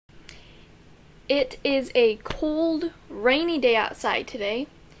It is a cold, rainy day outside today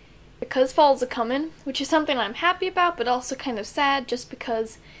because fall's a-comin', which is something I'm happy about, but also kind of sad just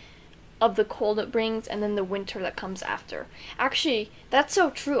because of the cold it brings and then the winter that comes after. Actually, that's so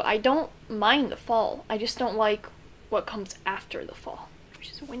true. I don't mind the fall. I just don't like what comes after the fall,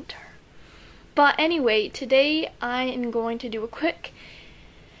 which is winter. But anyway, today I am going to do a quick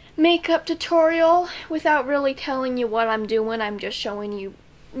makeup tutorial without really telling you what I'm doing. I'm just showing you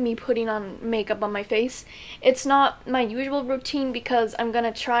me putting on makeup on my face. It's not my usual routine because I'm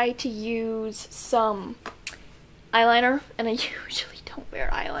gonna try to use some eyeliner, and I usually don't wear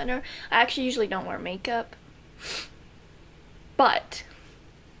eyeliner. I actually usually don't wear makeup, but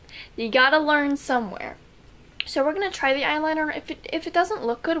you gotta learn somewhere. So we're gonna try the eyeliner. If it doesn't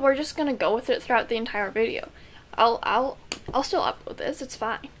look good, we're just gonna go with it throughout the entire video. I'll still upload this. It's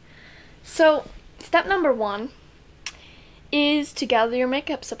fine. So step number 1 is to gather your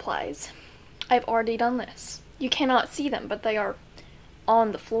makeup supplies. I've already done this. You cannot see them, but they are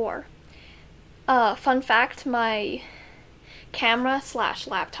on the floor. Fun fact, my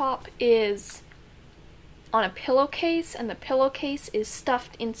camera/laptop is on a pillowcase, and the pillowcase is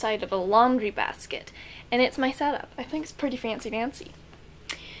stuffed inside of a laundry basket, and it's my setup. I think it's pretty fancy dancy.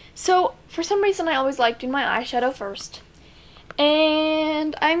 So for some reason I always like doing my eyeshadow first,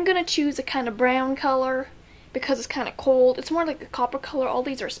 and I'm gonna choose a kind of brown color because it's kind of cold. It's more like a copper color. All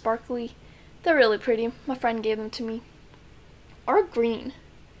these are sparkly. They're really pretty. My friend gave them to me. Or green.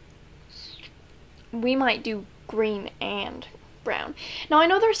 We might do green and brown. Now I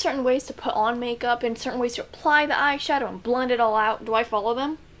know there are certain ways to put on makeup and certain ways to apply the eyeshadow and blend it all out. Do I follow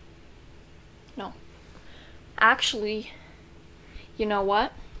them? No. Actually, you know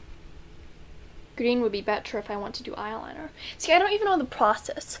what? Green would be better if I want to do eyeliner. See, I don't even know the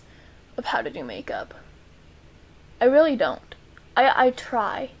process of how to do makeup. I really don't. I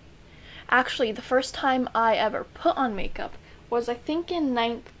try. Actually, the first time I ever put on makeup was, I think, in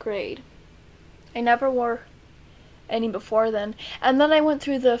 9th grade. I never wore any before then. And then I went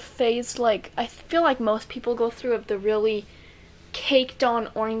through the phase, like, I feel like most people go through, of the really caked on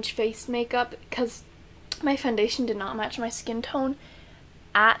orange face makeup, because my foundation did not match my skin tone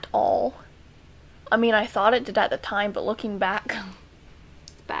at all. I mean, I thought it did at the time, but looking back,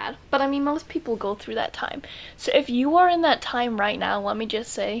 bad. But I mean, most people go through that time. So if you are in that time right now, let me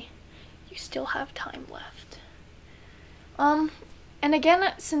just say, you still have time left. And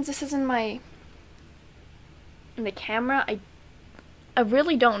again, since this is in the camera, I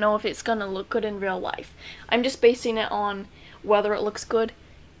really don't know if it's gonna look good in real life. I'm just basing it on whether it looks good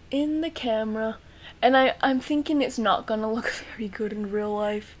in the camera, and I'm thinking it's not gonna look very good in real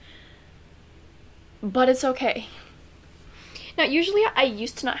life, but it's okay. Now, usually I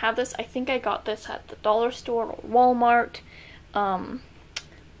used to not have this. I think I got this at the dollar store or Walmart.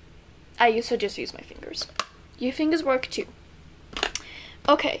 I used to just use my fingers. Your fingers work too.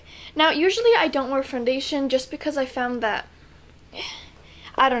 Okay, now usually I don't wear foundation just because I found that,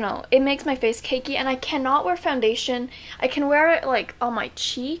 I don't know, it makes my face cakey, and I cannot wear foundation. I can wear it like on my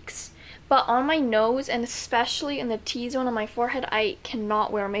cheeks, but on my nose and especially in the T-zone on my forehead, I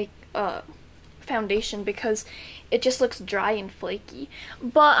cannot wear foundation because it just looks dry and flaky.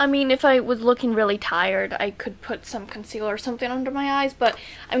 But I mean, if I was looking really tired, I could put some concealer or something under my eyes, but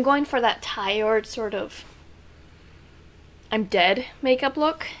I'm going for that tired sort of I'm dead makeup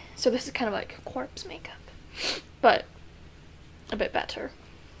look. So this is kind of like corpse makeup, but a bit better.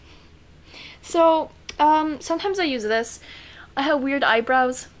 So sometimes I use this. I have weird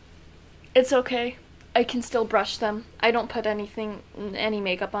eyebrows. It's okay. I can still brush them. I don't put any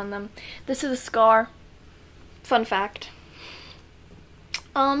makeup on them. This is a scar. Fun fact.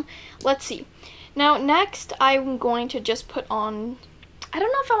 Let's see. Now next I'm going to just put on, I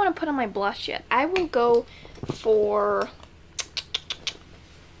don't know if I want to put on my blush yet. I will go for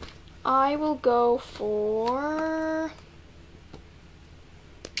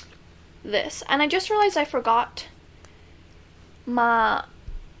this. And I just realized I forgot my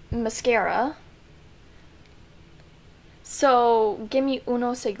mascara. So, give me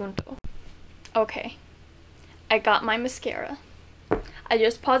uno segundo. Okay. I got my mascara. I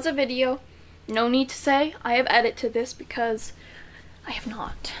just paused the video. No need to say I have edited to this because I have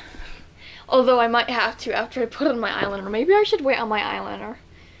not. Although I might have to after I put on my eyeliner. Maybe I should wait on my eyeliner.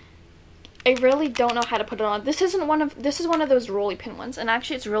 I really don't know how to put it on. This is one of those roly pin ones, and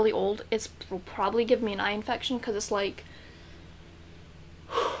actually it's really old. It will probably give me an eye infection because it's like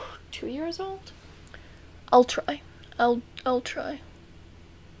 2 years old. I'll try. I'll try.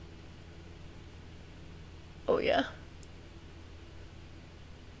 Oh yeah.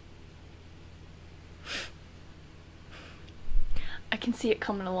 I can see it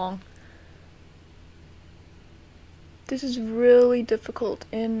coming along. This is really difficult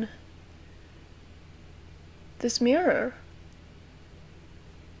in this mirror.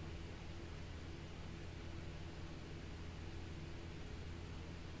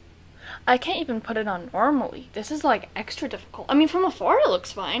 I can't even put it on normally. This is like extra difficult. I mean, from afar it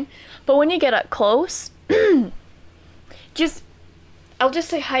looks fine, but when you get up close, I'll just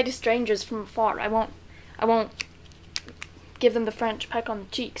say hi to strangers from afar. I won't give them the French peck on the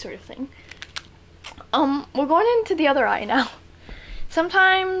cheek sort of thing. We're going into the other eye now.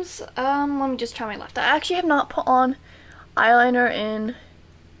 Sometimes, let me just try my left eye. I actually have not put on eyeliner in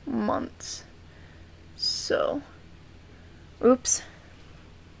months. So, oops.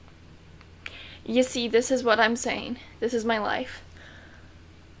 You see, this is what I'm saying. This is my life.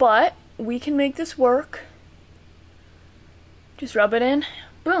 But we can make this work. Just rub it in.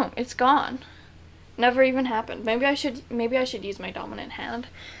 Boom, it's gone. Never even happened. Maybe I should use my dominant hand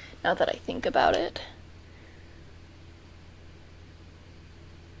now that I think about it.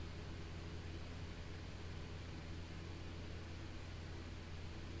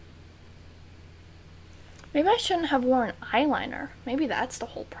 Maybe I shouldn't have worn eyeliner. Maybe that's the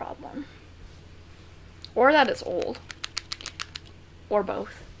whole problem. Or that it's old. Or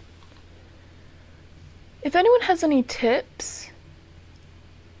both. If anyone has any tips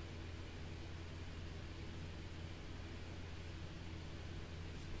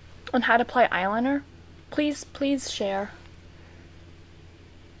on how to apply eyeliner, please share.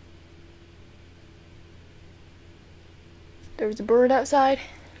 There's a bird outside.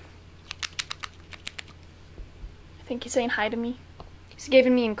 I think he's saying hi to me. He's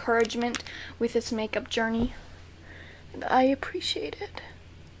giving me encouragement with this makeup journey, and I appreciate it.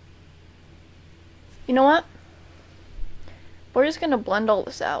 You know what? We're just gonna blend all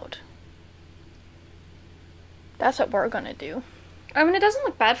this out. That's what we're gonna do. I mean, it doesn't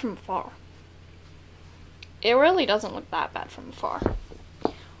look bad from afar. It really doesn't look that bad from afar.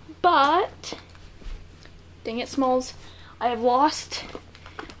 But, dang it, Smalls. I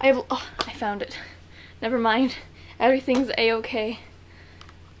found it. Never mind. Everything's a-okay.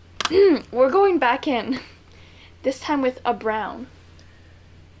 We're going back in. This time with a brown.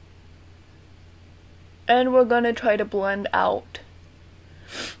 And we're gonna try to blend out.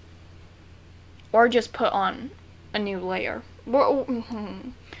 Or just put on a new layer.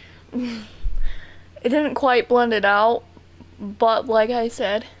 It didn't quite blend it out, but like I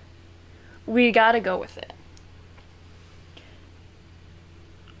said, we gotta go with it.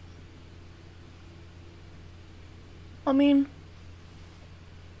 I mean,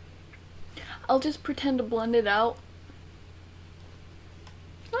 I'll just pretend to blend it out.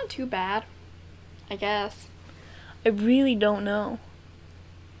 It's not too bad, I guess. I really don't know.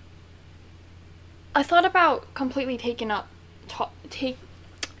 I thought about completely taking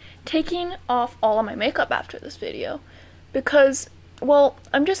off all of my makeup after this video, because, well,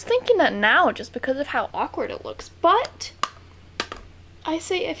 I'm just thinking that now just because of how awkward it looks. But I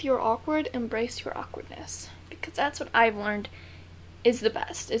say if you're awkward, embrace your awkwardness, because that's what I've learned is the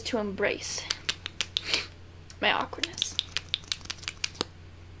best, is to embrace my awkwardness.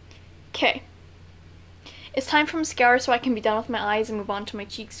 Okay. It's time for mascara so I can be done with my eyes and move on to my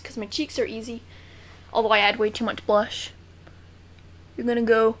cheeks, because my cheeks are easy, although I add way too much blush. You're gonna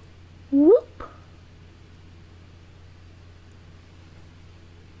go whoop.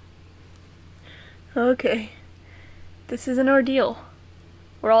 Okay. This is an ordeal.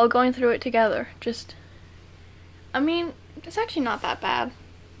 We're all going through it together. I mean, it's actually not that bad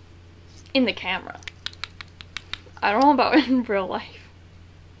in the camera. I don't know about in real life,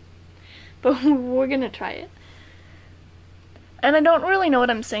 but we're gonna try it. And I don't really know what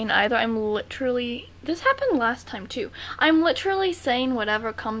I'm saying either. This happened last time too. I'm literally saying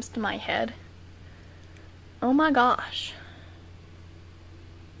whatever comes to my head. Oh my gosh.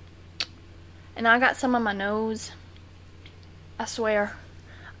 And I got some on my nose. I swear.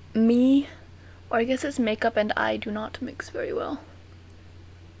 Me, or I guess it's makeup and I do not mix very well.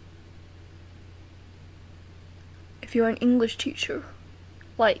 If you're an English teacher,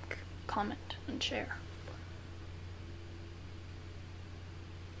 like, comment, and share.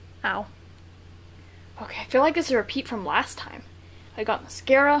 Ow. Okay, I feel like this is a repeat from last time. I got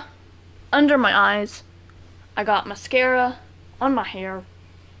mascara under my eyes. I got mascara on my hair.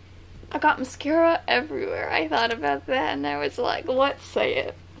 I got mascara everywhere. I thought about that and I was like, let's say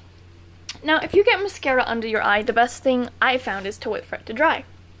it. Now, if you get mascara under your eye, the best thing I found is to wait for it to dry.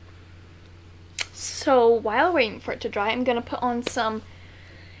 So, while waiting for it to dry, I'm gonna put on some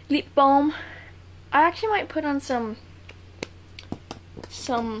lip balm. I actually might put on some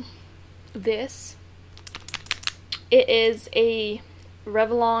this. It is a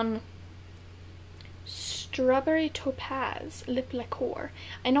Revlon Strawberry Topaz Lip Lacquer.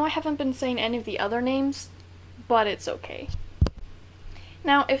 I know I haven't been saying any of the other names, but it's okay.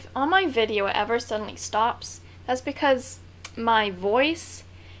 Now, if on my video it ever suddenly stops, that's because my voice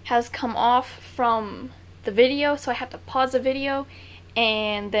has come off from the video, so I have to pause the video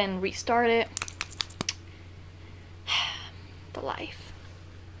and then restart it. The life.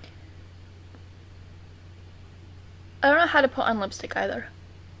 I don't know how to put on lipstick either.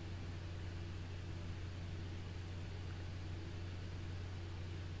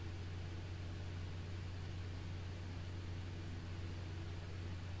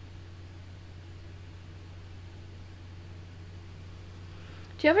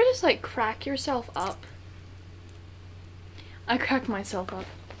 Do you ever just like crack yourself up? I crack myself up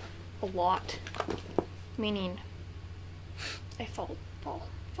a lot. Meaning I fall a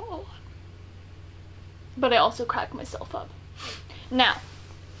lot. But I also crack myself up. Now,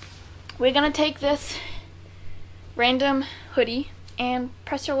 we're gonna take this random hoodie and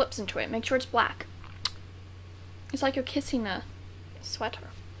press your lips into it. Make sure it's black. It's like you're kissing a sweater.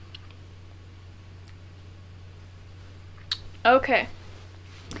 Okay.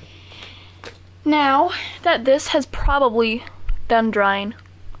 Now that this has probably done drying,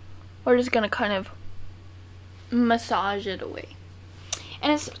 we're just gonna kind of massage it away.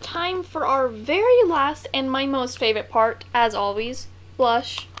 And it's time for our very last and my most favorite part, as always,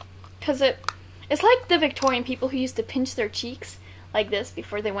 blush. Because it's like the Victorian people who used to pinch their cheeks like this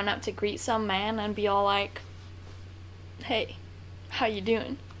before they went out to greet some man and be all like, hey, how you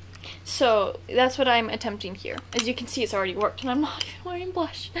doing? So that's what I'm attempting here. As you can see, it's already worked and I'm not even wearing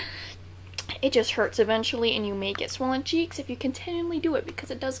blush. It just hurts eventually and you may get swollen cheeks if you continually do it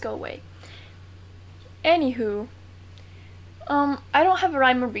because it does go away. Anywho, I don't have a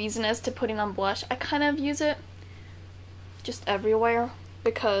rhyme or reason as to putting on blush. I kind of use it just everywhere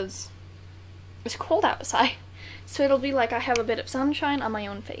because it's cold outside. So it'll be like I have a bit of sunshine on my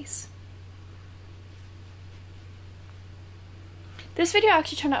own face. This video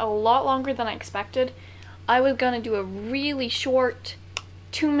actually turned out a lot longer than I expected. I was gonna do a really short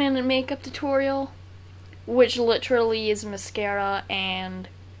 2-minute makeup tutorial, which literally is mascara and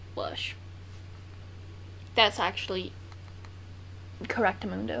blush. That's actually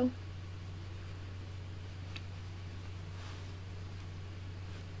correctamundo.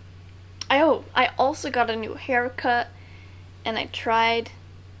 I also got a new haircut and I tried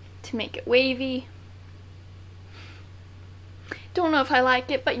to make it wavy. Don't know if I like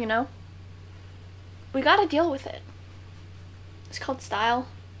it, but you know, we gotta deal with it. It's called style.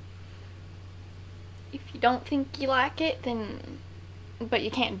 If you don't think you like it, then, but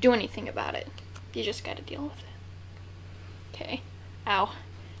you can't do anything about it. You just gotta deal with it. Okay. Ow.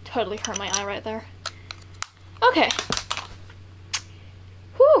 Totally hurt my eye right there. Okay.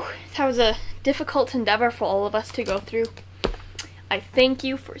 Whew. That was a difficult endeavor for all of us to go through. I thank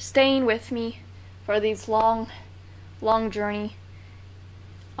you for staying with me for these long journey.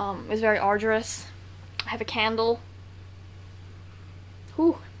 It was very arduous. I have a candle.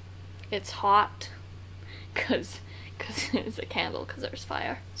 Whew. It's hot. Cause it's a candle, cause there's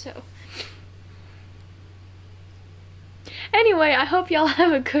fire. So anyway, I hope y'all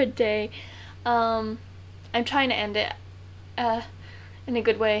have a good day. I'm trying to end it in a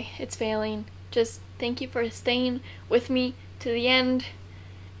good way. It's failing. Just thank you for staying with me to the end.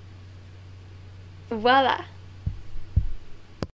 Voila.